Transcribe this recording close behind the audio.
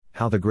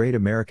How the Great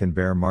American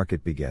Bear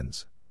Market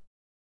Begins.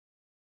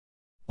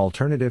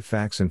 Alternative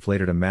facts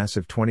inflated a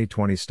massive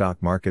 2020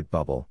 stock market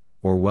bubble.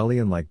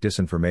 Orwellian-like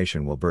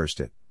disinformation will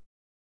burst it.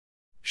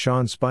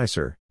 Sean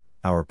Spicer,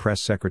 our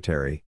press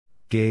secretary,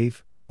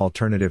 gave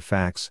alternative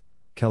facts.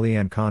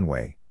 Kellyanne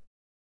Conway.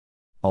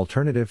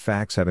 Alternative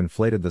facts have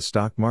inflated the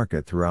stock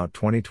market throughout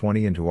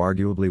 2020 into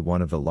arguably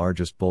one of the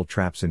largest bull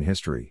traps in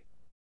history.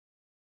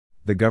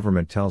 The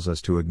government tells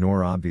us to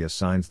ignore obvious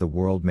signs the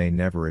world may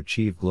never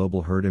achieve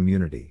global herd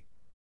immunity.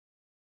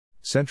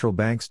 Central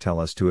banks tell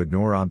us to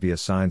ignore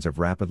obvious signs of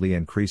rapidly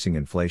increasing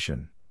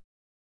inflation.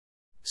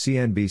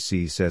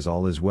 CNBC says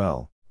all is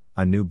well,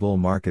 a new bull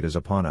market is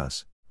upon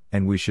us,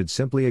 and we should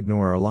simply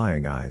ignore our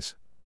lying eyes.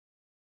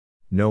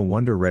 No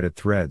wonder Reddit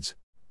threads,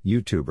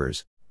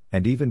 YouTubers,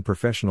 and even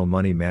professional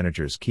money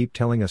managers keep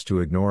telling us to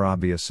ignore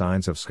obvious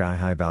signs of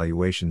sky-high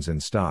valuations in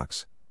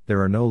stocks.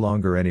 There are no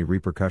longer any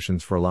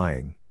repercussions for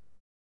lying.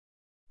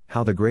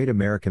 How the Great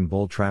American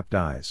Bull Trap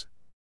Dies.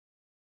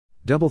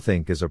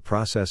 Doublethink is a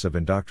process of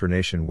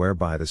indoctrination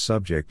whereby the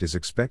subject is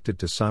expected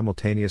to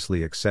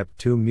simultaneously accept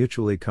two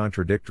mutually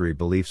contradictory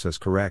beliefs as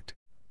correct,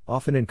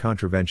 often in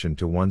contravention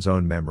to one's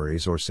own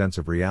memories or sense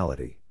of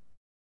reality.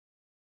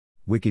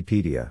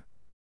 Wikipedia.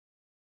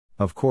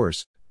 Of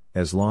course,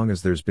 as long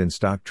as there's been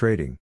stock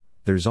trading,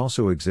 there's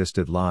also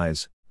existed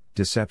lies,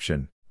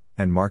 deception,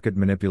 and market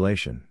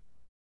manipulation.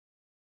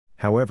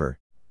 However,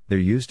 there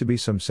used to be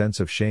some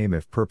sense of shame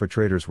if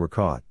perpetrators were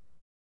caught.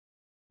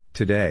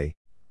 Today,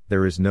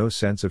 there is no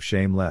sense of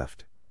shame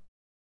left.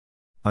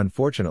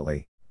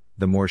 Unfortunately,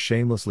 the more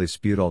shamelessly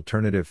spewed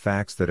alternative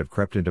facts that have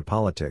crept into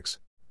politics,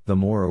 the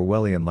more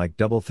Orwellian-like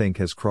doublethink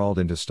has crawled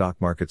into stock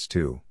markets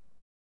too.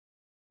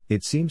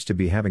 It seems to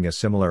be having a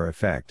similar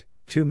effect.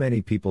 Too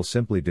many people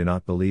simply do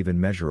not believe in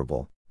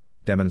measurable,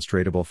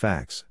 demonstrable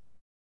facts.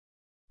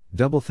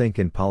 Doublethink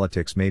in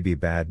politics may be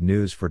bad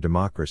news for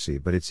democracy,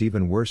 but it's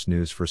even worse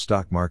news for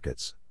stock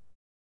markets.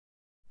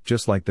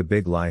 Just like the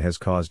big lie has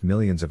caused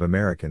millions of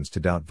Americans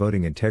to doubt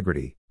voting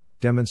integrity,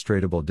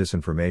 demonstrable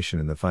disinformation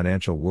in the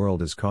financial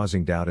world is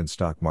causing doubt in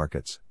stock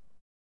markets.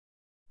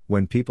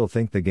 When people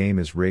think the game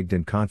is rigged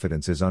and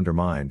confidence is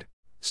undermined,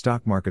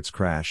 stock markets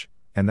crash,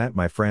 and that,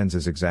 my friends,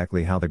 is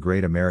exactly how the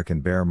Great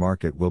American Bear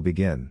Market will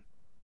begin.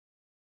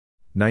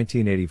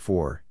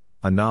 1984,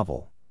 a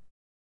novel.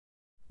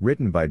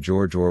 Written by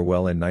George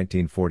Orwell in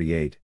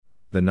 1948,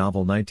 the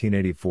novel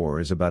 1984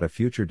 is about a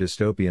future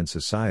dystopian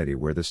society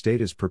where the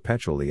state is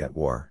perpetually at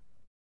war.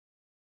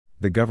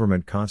 The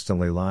government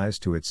constantly lies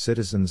to its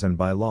citizens, and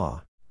by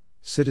law,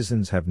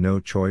 citizens have no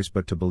choice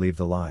but to believe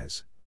the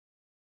lies.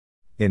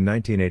 In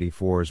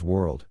 1984's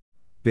world,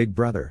 Big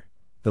Brother,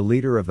 the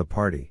leader of the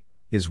party,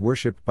 is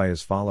worshipped by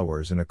his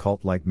followers in a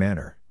cult-like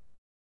manner.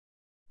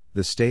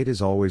 The state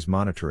is always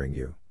monitoring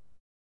you.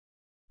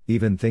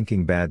 Even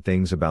thinking bad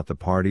things about the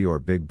party or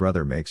Big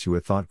Brother makes you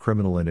a thought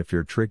criminal, and if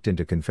you're tricked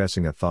into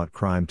confessing a thought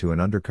crime to an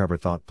undercover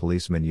thought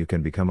policeman, you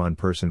can become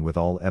unpersoned with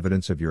all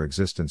evidence of your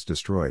existence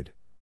destroyed.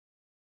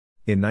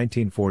 In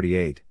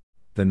 1948,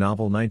 the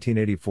novel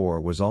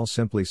 1984 was all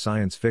simply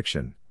science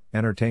fiction,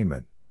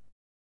 entertainment.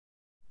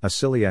 A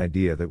silly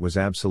idea that was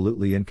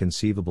absolutely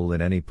inconceivable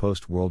in any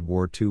post-World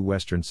War II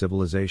Western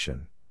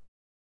civilization.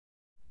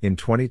 In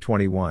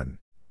 2021,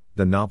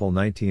 the novel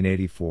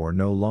 1984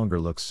 no longer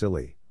looks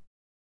silly.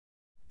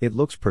 It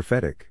looks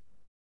prophetic.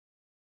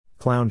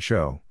 Clown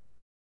show.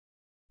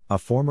 A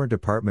former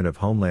Department of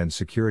Homeland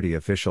Security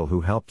official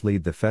who helped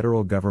lead the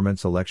federal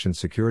government's election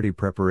security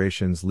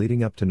preparations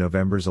leading up to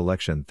November's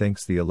election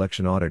thinks the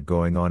election audit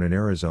going on in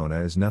Arizona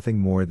is nothing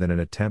more than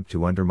an attempt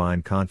to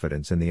undermine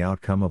confidence in the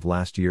outcome of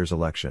last year's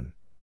election.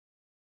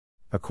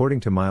 According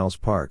to Miles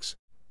Parks,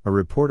 a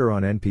reporter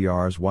on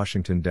NPR's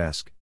Washington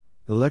desk,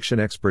 election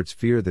experts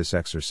fear this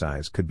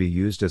exercise could be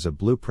used as a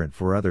blueprint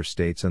for other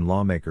states and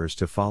lawmakers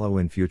to follow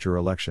in future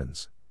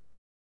elections.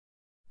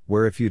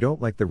 Where if you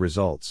don't like the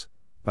results,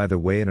 by the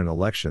way, in an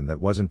election that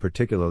wasn't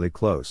particularly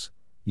close,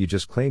 you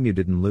just claim you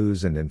didn't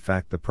lose and in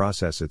fact the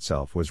process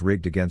itself was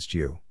rigged against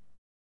you.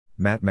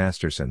 Matt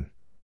Masterson.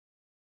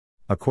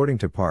 According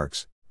to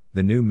Parks,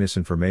 the new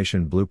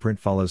misinformation blueprint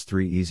follows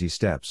 3 easy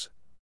steps.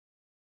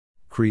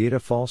 Create a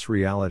false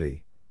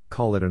reality,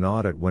 call it an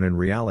audit when in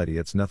reality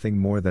it's nothing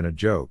more than a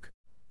joke,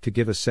 to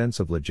give a sense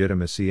of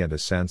legitimacy and a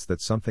sense that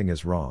something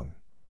is wrong.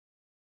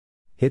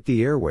 Hit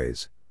the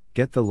airways,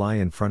 get the lie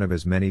in front of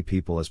as many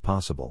people as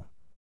possible.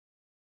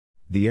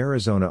 The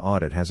Arizona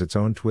audit has its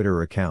own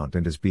Twitter account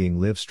and is being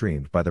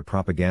live-streamed by the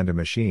propaganda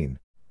machine,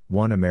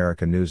 One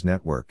America News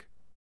Network.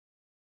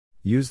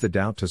 Use the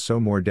doubt to sow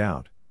more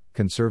doubt.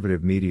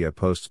 Conservative media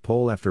posts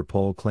poll after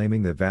poll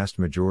claiming the vast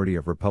majority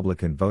of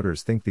Republican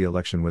voters think the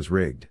election was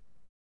rigged.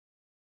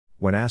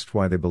 When asked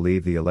why they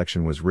believe the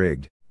election was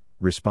rigged,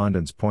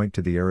 respondents point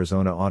to the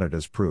Arizona audit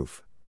as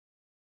proof.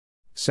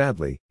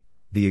 Sadly,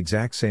 the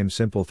exact same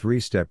simple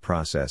 3-step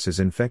process is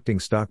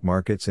infecting stock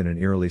markets in an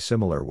eerily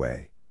similar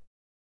way.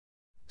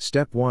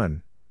 Step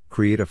 1.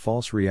 Create a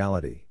false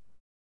reality.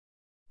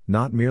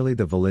 Not merely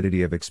the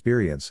validity of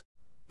experience,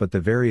 but the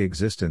very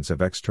existence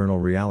of external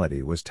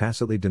reality was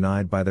tacitly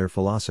denied by their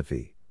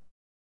philosophy.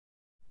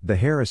 The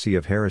heresy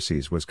of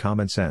heresies was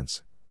common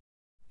sense.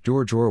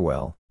 George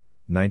Orwell,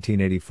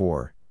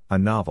 1984, a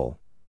novel.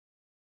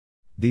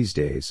 These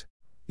days,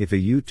 if a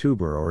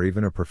YouTuber or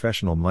even a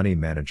professional money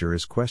manager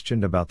is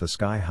questioned about the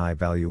sky-high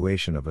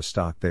valuation of a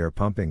stock they are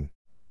pumping,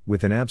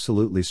 with an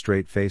absolutely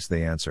straight face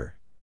they answer,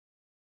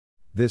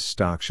 "This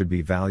stock should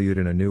be valued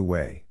in a new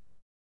way.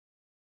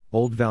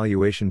 Old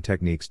valuation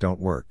techniques don't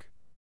work."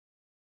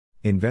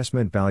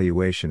 Investment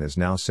valuation is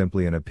now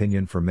simply an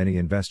opinion for many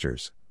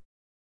investors.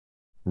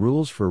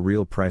 Rules for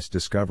real price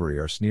discovery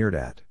are sneered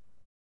at.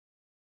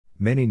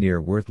 Many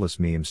near-worthless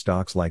meme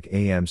stocks like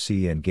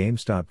AMC and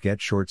GameStop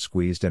get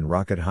short-squeezed and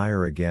rocket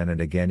higher again and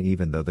again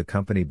even though the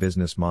company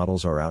business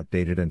models are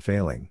outdated and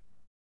failing.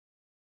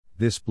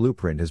 This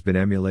blueprint has been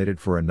emulated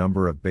for a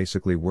number of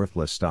basically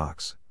worthless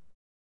stocks.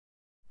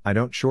 I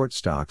don't short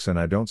stocks and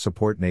I don't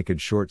support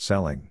naked short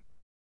selling.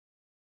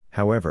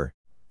 However,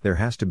 there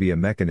has to be a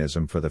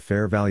mechanism for the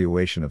fair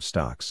valuation of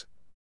stocks.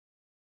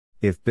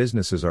 If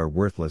businesses are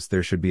worthless,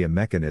 there should be a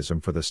mechanism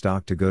for the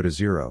stock to go to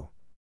zero.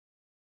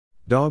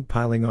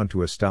 Dogpiling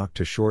onto a stock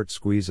to short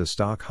squeeze a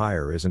stock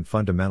higher isn't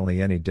fundamentally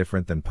any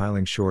different than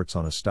piling shorts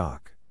on a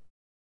stock.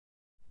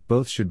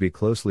 Both should be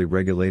closely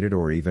regulated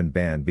or even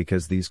banned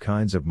because these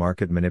kinds of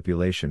market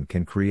manipulation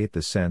can create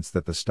the sense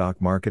that the stock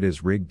market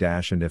is rigged.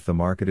 And if the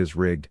market is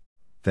rigged,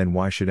 then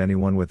why should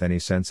anyone with any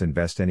sense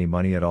invest any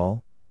money at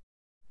all?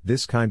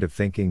 This kind of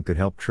thinking could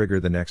help trigger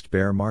the next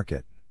bear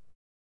market.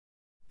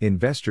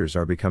 Investors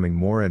are becoming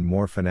more and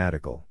more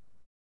fanatical.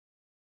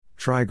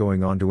 Try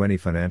going on to any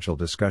financial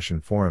discussion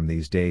forum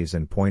these days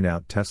and point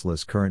out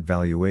Tesla's current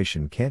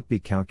valuation can't be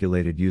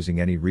calculated using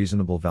any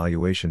reasonable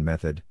valuation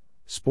method.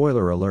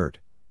 Spoiler alert,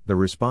 the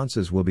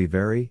responses will be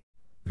very,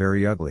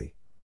 very ugly.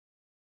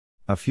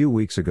 A few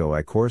weeks ago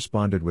I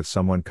corresponded with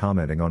someone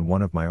commenting on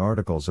one of my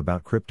articles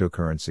about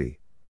cryptocurrency.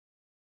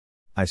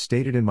 I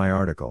stated in my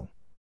article,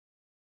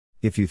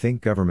 "If you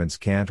think governments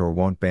can't or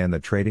won't ban the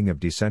trading of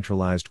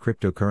decentralized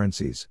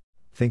cryptocurrencies,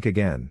 think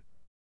again.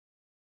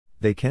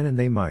 They can and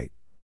they might."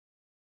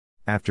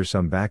 After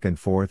some back and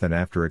forth and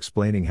after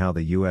explaining how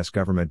the US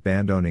government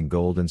banned owning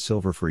gold and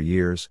silver for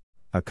years,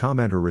 a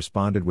commenter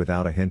responded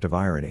without a hint of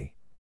irony.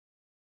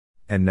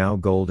 "And now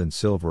gold and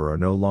silver are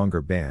no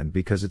longer banned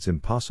because it's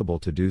impossible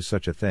to do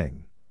such a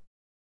thing.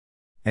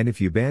 And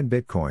if you ban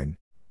Bitcoin,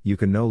 you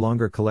can no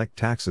longer collect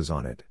taxes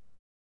on it.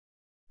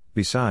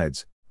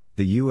 Besides,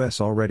 the US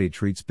already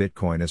treats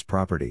Bitcoin as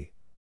property.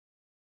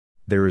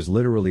 There is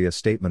literally a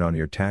statement on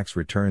your tax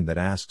return that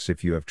asks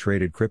if you have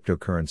traded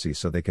cryptocurrency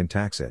so they can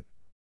tax it.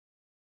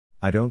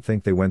 I don't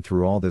think they went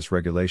through all this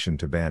regulation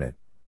to ban it.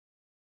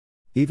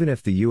 Even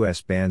if the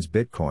US bans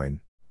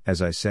Bitcoin,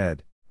 as I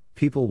said,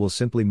 people will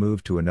simply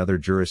move to another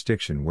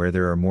jurisdiction where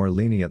there are more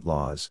lenient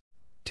laws,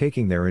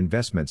 taking their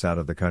investments out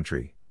of the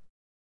country."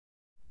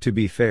 To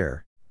be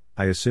fair,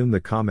 I assume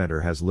the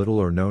commenter has little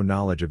or no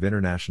knowledge of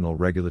international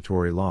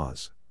regulatory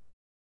laws.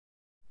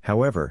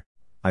 However,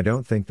 I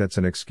don't think that's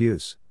an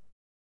excuse.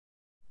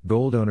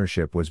 Gold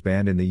ownership was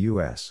banned in the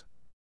US.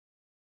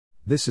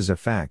 This is a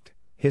fact.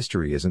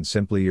 History isn't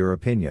simply your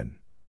opinion.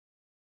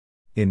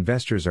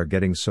 Investors are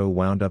getting so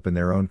wound up in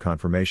their own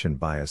confirmation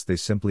bias they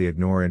simply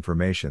ignore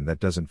information that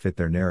doesn't fit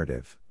their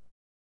narrative.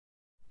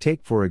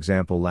 Take for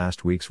example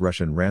last week's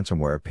Russian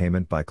ransomware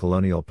payment by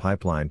Colonial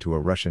Pipeline to a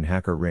Russian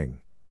hacker ring.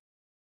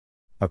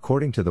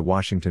 According to the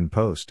Washington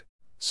Post,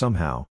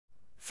 somehow,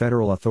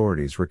 federal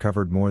authorities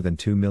recovered more than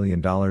 $2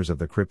 million of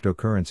the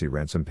cryptocurrency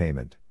ransom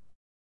payment.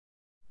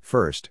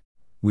 First,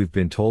 we've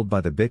been told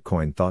by the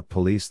Bitcoin thought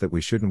police that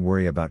we shouldn't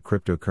worry about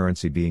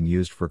cryptocurrency being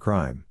used for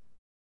crime.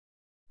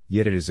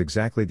 Yet it is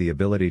exactly the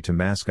ability to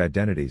mask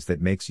identities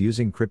that makes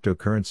using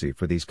cryptocurrency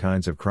for these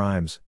kinds of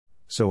crimes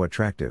so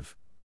attractive.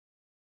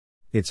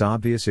 It's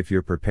obvious if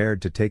you're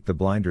prepared to take the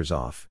blinders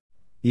off,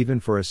 even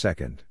for a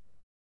second.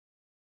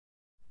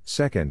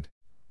 Second,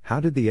 how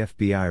did the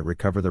FBI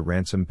recover the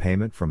ransom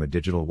payment from a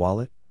digital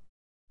wallet?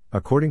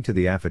 According to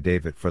the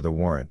affidavit for the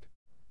warrant,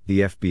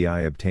 the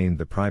FBI obtained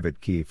the private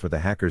key for the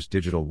hacker's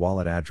digital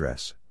wallet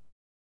address.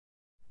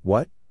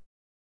 What?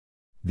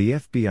 The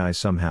FBI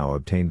somehow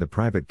obtained the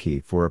private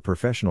key for a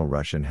professional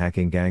Russian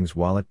hacking gang's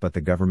wallet, but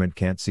the government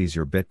can't seize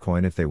your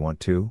Bitcoin if they want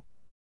to?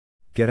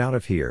 Get out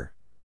of here.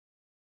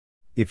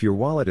 If your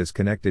wallet is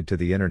connected to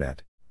the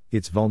internet,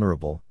 it's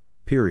vulnerable,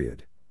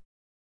 period.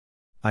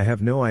 I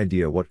have no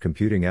idea what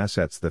computing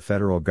assets the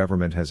federal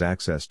government has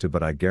access to,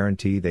 but I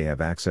guarantee they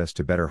have access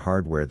to better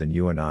hardware than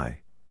you and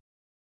I.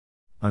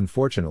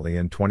 Unfortunately,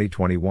 in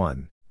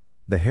 2021,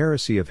 the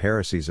heresy of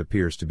heresies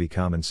appears to be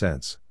common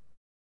sense.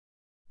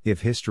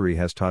 If history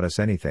has taught us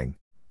anything,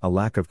 a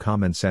lack of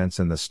common sense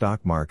in the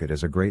stock market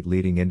is a great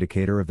leading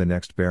indicator of the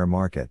next bear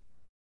market.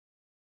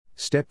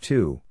 Step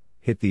 2,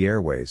 hit the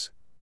airways.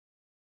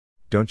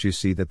 Don't you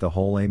see that the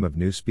whole aim of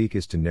Newspeak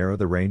is to narrow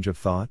the range of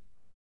thought?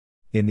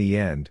 In the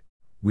end,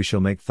 we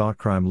shall make thought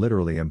crime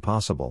literally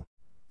impossible,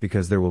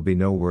 because there will be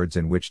no words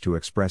in which to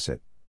express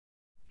it.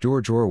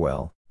 George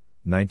Orwell,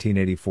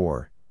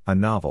 1984, a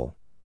novel.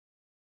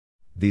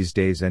 These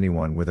days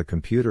anyone with a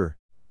computer,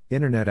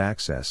 internet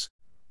access,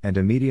 and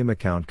a Medium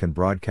account can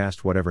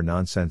broadcast whatever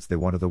nonsense they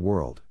want to the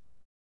world.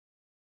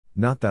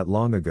 Not that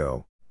long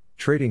ago,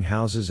 trading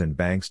houses and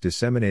banks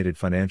disseminated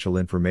financial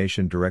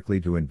information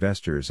directly to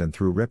investors and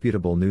through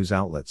reputable news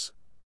outlets.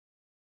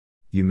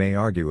 You may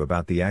argue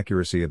about the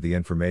accuracy of the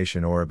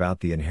information or about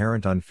the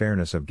inherent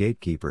unfairness of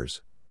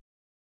gatekeepers.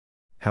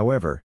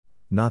 However,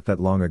 not that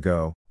long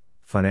ago,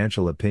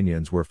 financial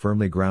opinions were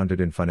firmly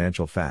grounded in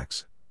financial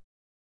facts.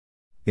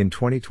 In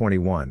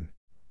 2021,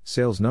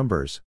 sales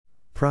numbers,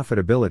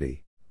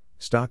 profitability,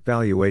 stock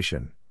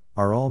valuation,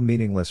 are all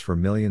meaningless for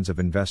millions of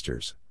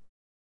investors.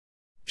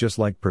 Just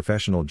like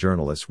professional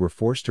journalists were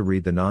forced to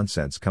read the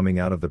nonsense coming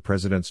out of the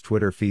president's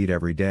Twitter feed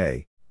every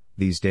day,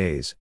 these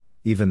days,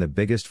 even the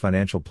biggest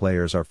financial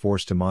players are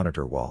forced to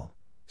monitor Wall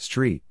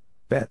Street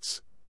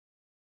bets.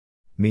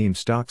 Meme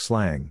stock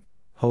slang,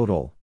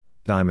 HODL,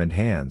 diamond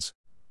hands,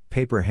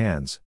 paper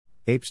hands,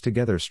 apes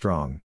together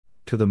strong,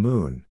 to the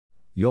moon,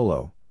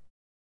 YOLO.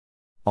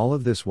 All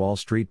of this Wall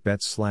Street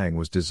bets slang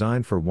was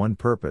designed for one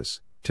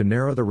purpose, to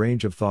narrow the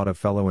range of thought of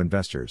fellow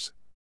investors.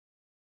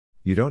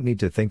 You don't need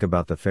to think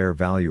about the fair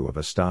value of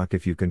a stock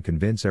if you can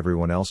convince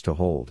everyone else to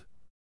hold.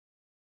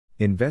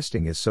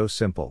 Investing is so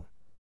simple.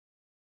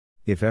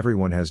 If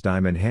everyone has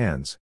diamond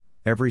hands,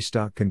 every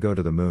stock can go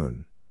to the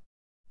moon.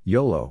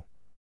 YOLO.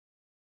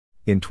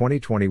 In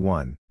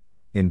 2021,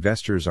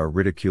 investors are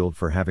ridiculed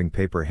for having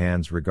paper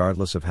hands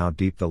regardless of how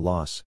deep the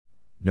loss,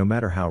 no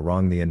matter how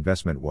wrong the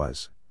investment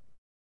was.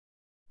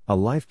 A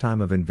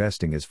lifetime of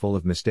investing is full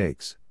of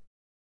mistakes.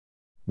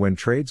 When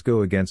trades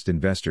go against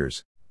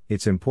investors,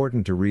 it's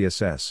important to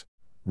reassess,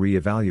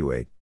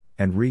 reevaluate,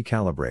 and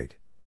recalibrate.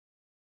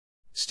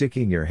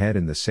 Sticking your head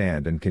in the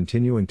sand and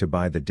continuing to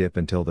buy the dip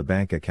until the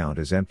bank account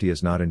is empty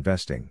is not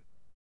investing.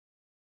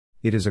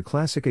 It is a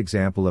classic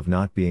example of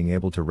not being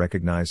able to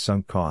recognize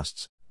sunk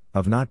costs,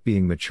 of not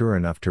being mature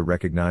enough to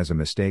recognize a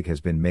mistake has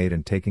been made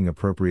and taking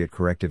appropriate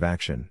corrective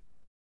action.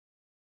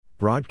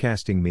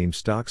 Broadcasting meme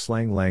stock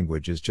slang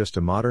language is just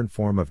a modern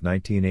form of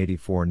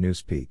 1984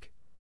 newspeak.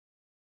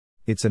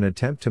 It's an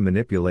attempt to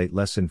manipulate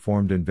less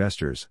informed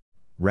investors,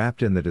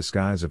 wrapped in the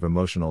disguise of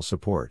emotional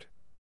support.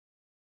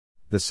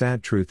 The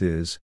sad truth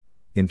is,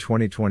 in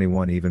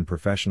 2021 even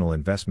professional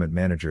investment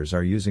managers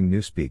are using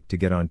newspeak to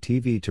get on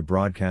TV to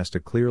broadcast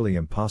a clearly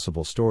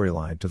impossible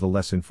storyline to the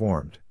less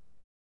informed.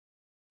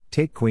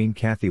 Take Queen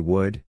Cathie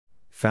Wood,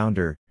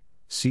 founder,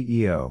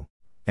 CEO,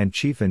 and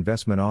Chief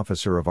Investment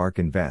Officer of ARK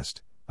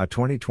Invest, a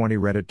 2020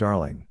 Reddit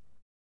darling.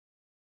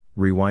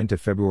 Rewind to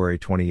February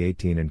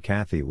 2018 and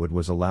Cathie Wood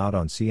was allowed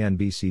on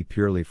CNBC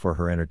purely for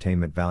her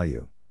entertainment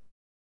value.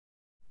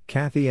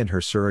 Cathie and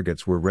her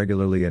surrogates were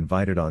regularly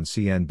invited on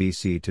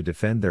CNBC to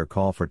defend their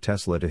call for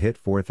Tesla to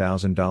hit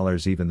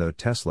 $4,000 even though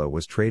Tesla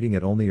was trading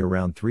at only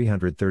around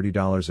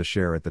 $330 a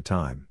share at the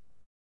time.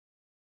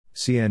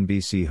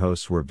 CNBC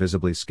hosts were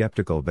visibly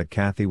skeptical, but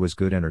Cathie was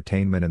good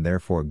entertainment and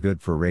therefore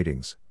good for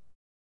ratings.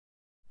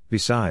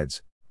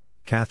 Besides,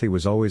 Cathie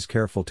was always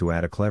careful to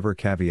add a clever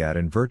caveat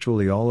in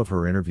virtually all of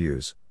her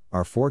interviews: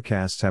 our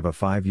forecasts have a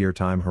 5-year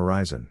time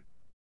horizon.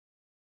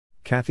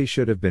 Cathie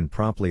should have been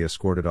promptly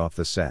escorted off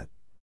the set.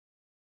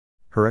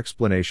 Her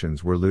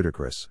explanations were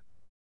ludicrous.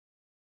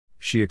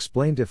 She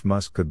explained if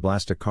Musk could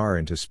blast a car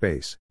into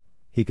space,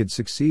 he could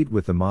succeed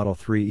with the Model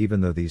 3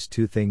 even though these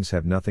two things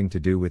have nothing to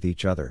do with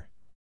each other.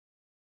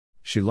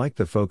 She liked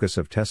the focus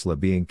of Tesla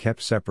being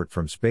kept separate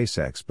from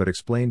SpaceX but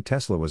explained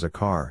Tesla was a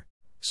car,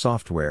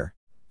 software,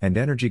 and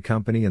energy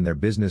company and their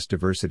business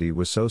diversity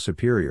was so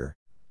superior,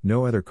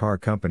 no other car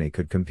company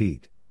could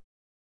compete.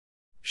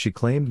 She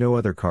claimed no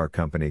other car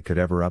company could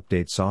ever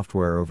update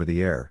software over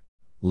the air,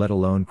 let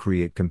alone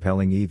create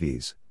compelling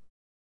EVs.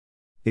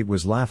 It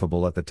was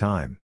laughable at the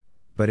time,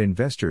 but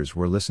investors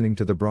were listening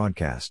to the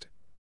broadcast.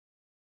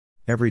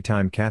 Every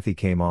time Cathie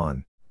came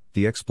on,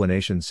 the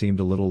explanation seemed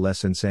a little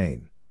less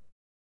insane.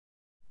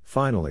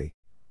 Finally,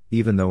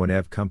 even though an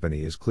EV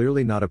company is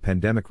clearly not a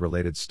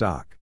pandemic-related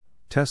stock,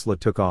 Tesla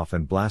took off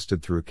and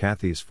blasted through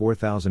Cathie's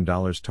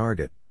 $4,000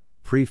 target,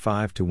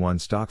 pre-5-to-1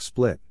 stock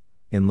split,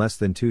 in less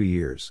than 2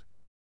 years.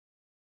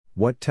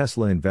 What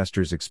Tesla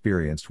investors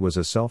experienced was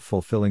a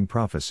self-fulfilling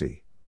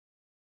prophecy.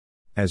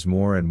 As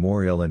more and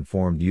more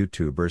ill-informed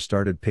YouTubers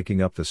started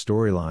picking up the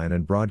storyline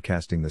and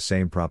broadcasting the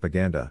same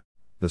propaganda,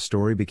 the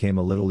story became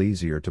a little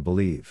easier to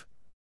believe.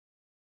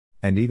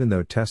 And even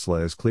though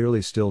Tesla is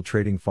clearly still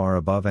trading far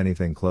above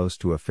anything close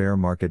to a fair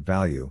market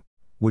value,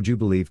 would you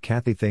believe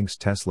Cathie thinks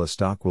Tesla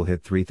stock will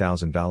hit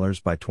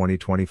 $3,000 by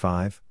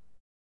 2025?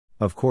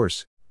 Of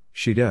course,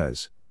 she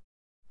does.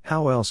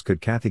 How else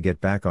could Cathie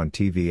get back on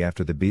TV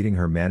after the beating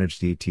her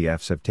managed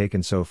ETFs have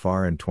taken so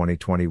far in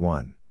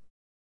 2021?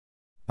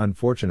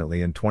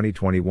 Unfortunately, in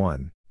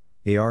 2021,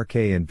 ARK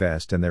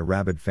Invest and their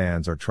rabid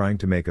fans are trying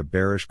to make a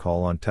bearish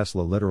call on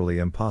Tesla literally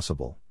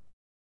impossible.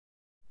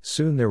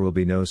 Soon there will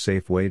be no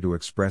safe way to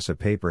express a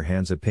paper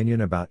hand's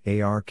opinion about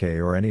ARK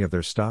or any of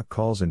their stock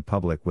calls in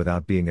public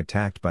without being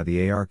attacked by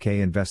the ARK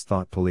Invest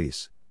thought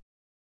police.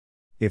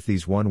 If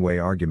these one-way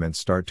arguments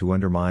start to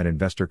undermine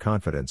investor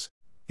confidence,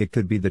 it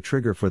could be the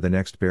trigger for the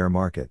next bear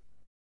market.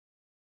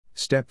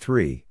 Step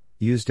 3: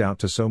 used doubt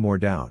to sow more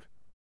doubt.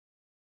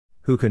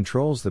 Who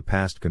controls the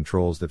past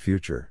controls the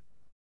future.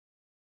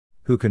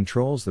 Who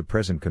controls the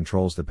present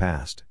controls the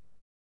past.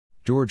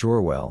 George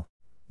Orwell,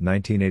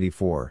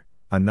 1984,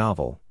 a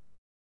novel.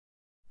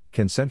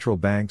 Can central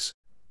banks,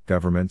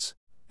 governments,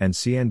 and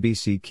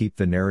CNBC keep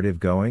the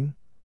narrative going?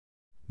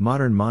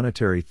 Modern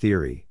monetary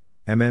theory,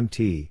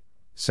 MMT,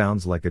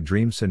 sounds like a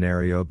dream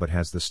scenario, but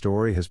has the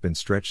story been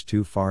stretched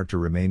too far to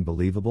remain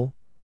believable?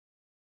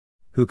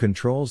 Who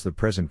controls the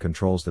present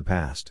controls the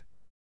past.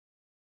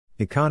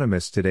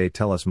 Economists today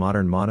tell us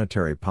modern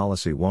monetary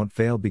policy won't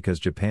fail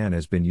because Japan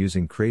has been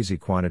using crazy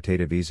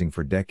quantitative easing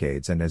for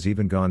decades and has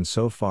even gone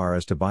so far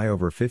as to buy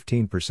over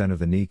 15% of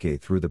the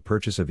Nikkei through the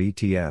purchase of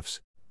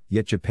ETFs,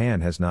 yet Japan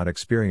has not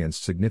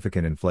experienced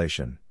significant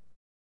inflation.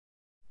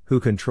 Who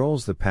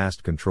controls the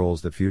past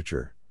controls the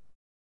future.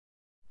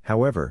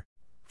 However,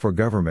 for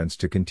governments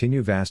to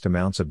continue vast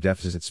amounts of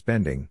deficit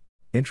spending,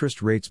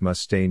 interest rates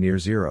must stay near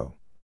zero.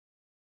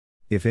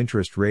 If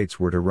interest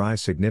rates were to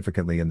rise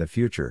significantly in the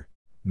future,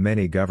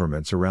 many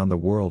governments around the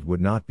world would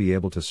not be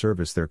able to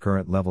service their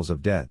current levels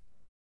of debt.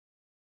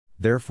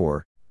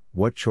 Therefore,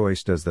 what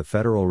choice does the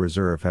Federal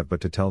Reserve have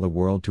but to tell the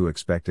world to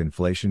expect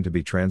inflation to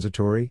be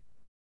transitory?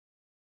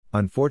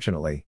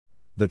 Unfortunately,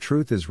 the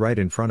truth is right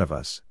in front of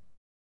us.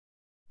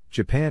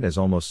 Japan is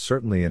almost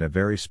certainly in a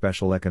very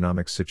special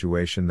economic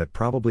situation that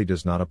probably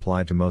does not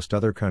apply to most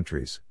other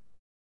countries.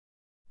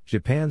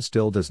 Japan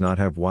still does not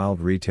have wild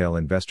retail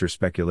investor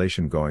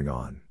speculation going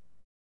on.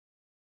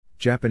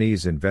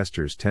 Japanese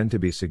investors tend to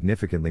be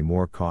significantly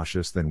more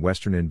cautious than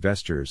Western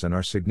investors and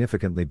are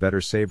significantly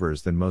better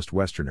savers than most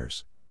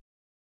Westerners.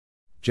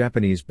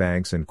 Japanese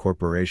banks and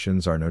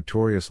corporations are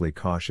notoriously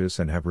cautious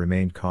and have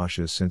remained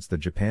cautious since the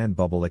Japan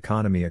bubble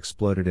economy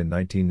exploded in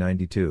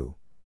 1992.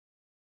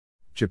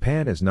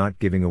 Japan is not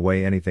giving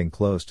away anything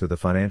close to the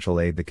financial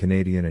aid the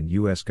Canadian and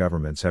U.S.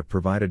 governments have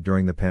provided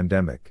during the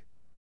pandemic.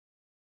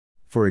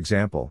 For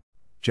example,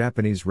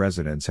 Japanese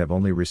residents have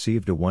only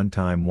received a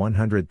one-time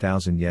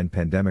 100,000 yen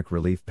pandemic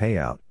relief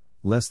payout,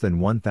 less than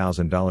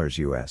 $1,000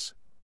 US.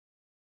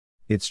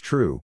 It's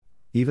true,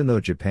 even though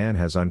Japan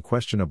has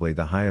unquestionably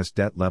the highest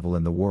debt level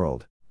in the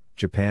world,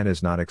 Japan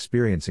is not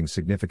experiencing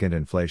significant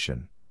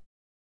inflation.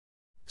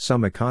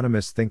 Some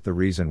economists think the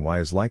reason why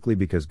is likely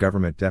because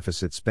government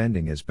deficit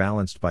spending is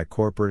balanced by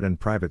corporate and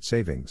private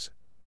savings.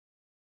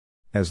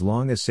 As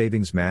long as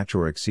savings match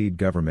or exceed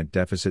government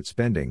deficit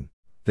spending,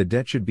 the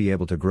debt should be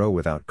able to grow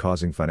without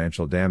causing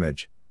financial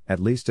damage, at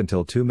least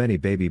until too many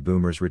baby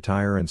boomers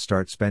retire and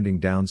start spending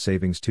down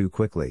savings too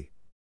quickly.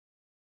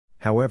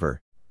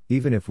 However,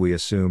 even if we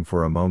assume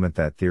for a moment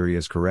that theory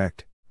is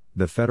correct,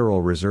 the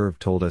Federal Reserve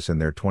told us in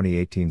their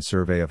 2018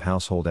 survey of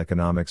household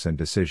economics and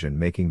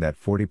decision-making that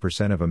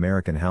 40% of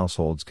American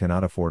households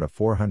cannot afford a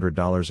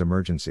 $400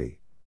 emergency.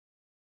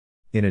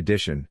 In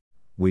addition,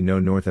 we know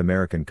North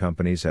American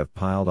companies have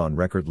piled on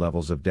record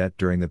levels of debt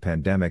during the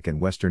pandemic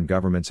and Western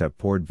governments have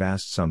poured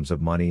vast sums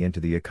of money into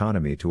the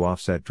economy to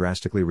offset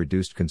drastically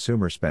reduced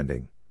consumer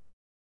spending.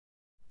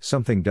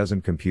 Something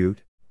doesn't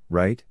compute,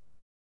 right?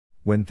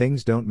 When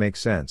things don't make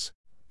sense,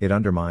 it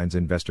undermines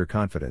investor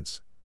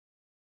confidence.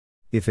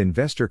 If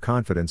investor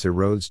confidence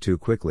erodes too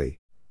quickly,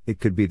 it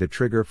could be the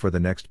trigger for the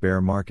next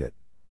bear market.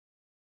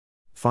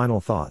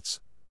 Final thoughts.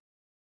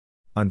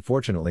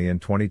 Unfortunately, in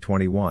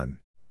 2021,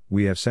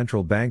 we have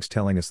central banks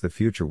telling us the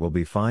future will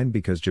be fine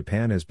because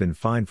Japan has been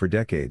fine for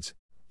decades,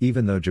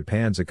 even though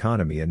Japan's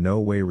economy in no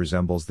way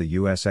resembles the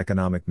U.S.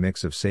 economic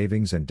mix of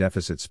savings and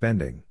deficit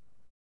spending.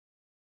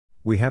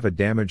 We have a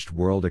damaged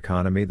world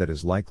economy that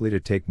is likely to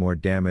take more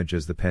damage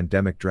as the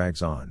pandemic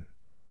drags on.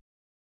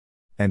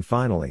 And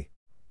finally,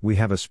 we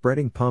have a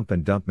spreading pump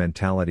and dump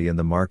mentality in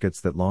the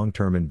markets that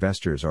long-term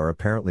investors are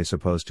apparently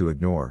supposed to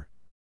ignore.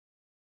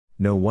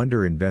 No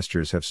wonder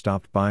investors have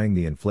stopped buying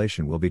the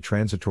inflation will be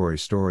transitory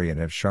story and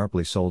have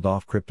sharply sold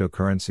off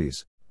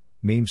cryptocurrencies,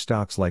 meme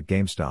stocks like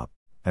GameStop,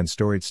 and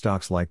storied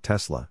stocks like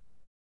Tesla.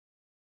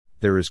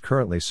 There is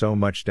currently so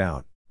much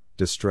doubt,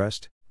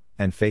 distrust,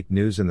 and fake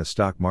news in the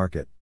stock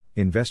market,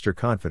 investor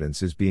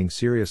confidence is being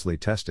seriously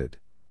tested.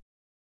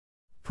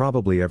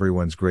 Probably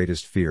everyone's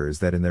greatest fear is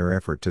that in their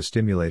effort to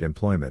stimulate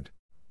employment,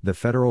 the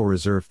Federal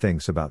Reserve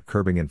thinks about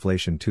curbing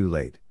inflation too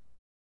late.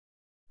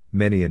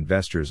 Many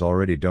investors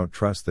already don't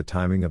trust the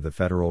timing of the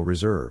Federal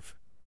Reserve.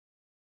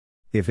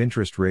 If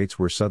interest rates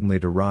were suddenly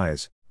to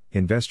rise,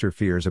 investor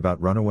fears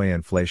about runaway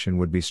inflation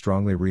would be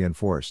strongly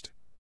reinforced.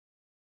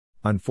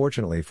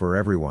 Unfortunately for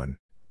everyone,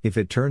 if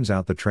it turns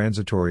out the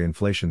transitory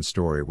inflation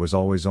story was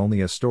always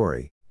only a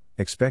story,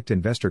 expect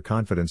investor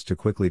confidence to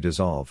quickly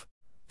dissolve,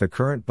 the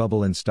current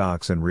bubble in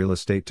stocks and real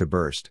estate to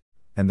burst,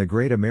 and the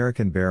great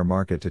American bear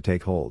market to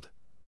take hold.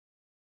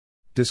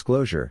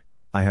 Disclosure: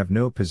 I have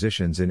no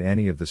positions in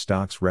any of the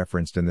stocks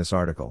referenced in this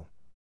article.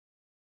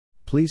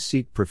 Please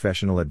seek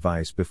professional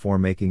advice before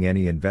making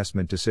any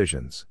investment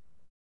decisions.